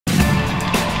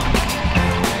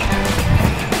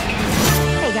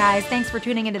guys, thanks for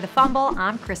tuning into The Fumble.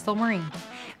 I'm Crystal Marine.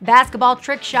 Basketball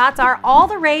trick shots are all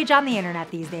the rage on the internet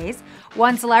these days.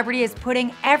 One celebrity is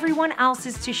putting everyone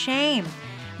else's to shame.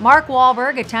 Mark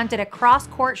Wahlberg attempted a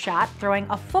cross-court shot, throwing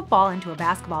a football into a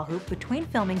basketball hoop between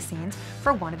filming scenes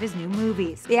for one of his new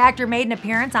movies. The actor made an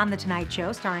appearance on The Tonight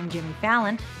Show starring Jimmy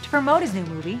Fallon to promote his new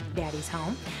movie, Daddy's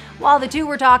Home. While the two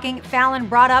were talking, Fallon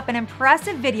brought up an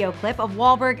impressive video clip of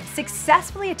Wahlberg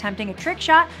successfully attempting a trick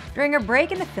shot during a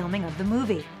break in the filming of the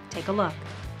movie. Take a look.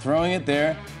 Throwing it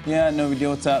there, yeah, no big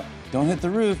deal, what's up? Don't hit the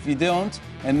roof, you don't.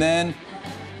 And then,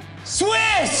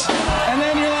 swish! And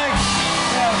then you're like,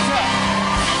 yeah, what's up?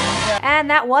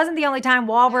 And that wasn't the only time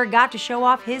Wahlberg got to show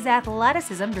off his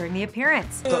athleticism during the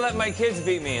appearance. I'm gonna let my kids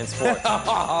beat me in sports.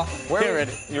 Get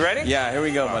ready. You ready? Yeah, here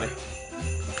we go, buddy.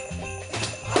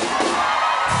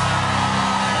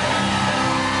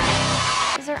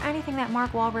 Is there anything that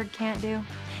Mark Wahlberg can't do?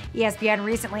 ESPN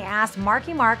recently asked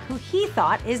Marky Mark who he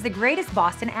thought is the greatest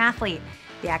Boston athlete.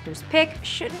 The actor's pick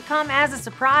shouldn't come as a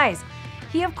surprise.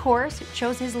 He, of course,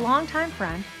 chose his longtime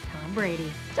friend, Tom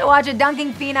Brady. To watch a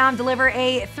dunking phenom deliver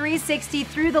a 360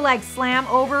 through-the-leg slam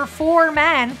over 4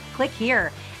 men, click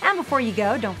here. And before you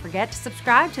go, don't forget to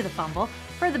subscribe to The Fumble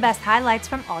for the best highlights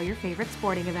from all your favorite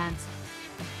sporting events.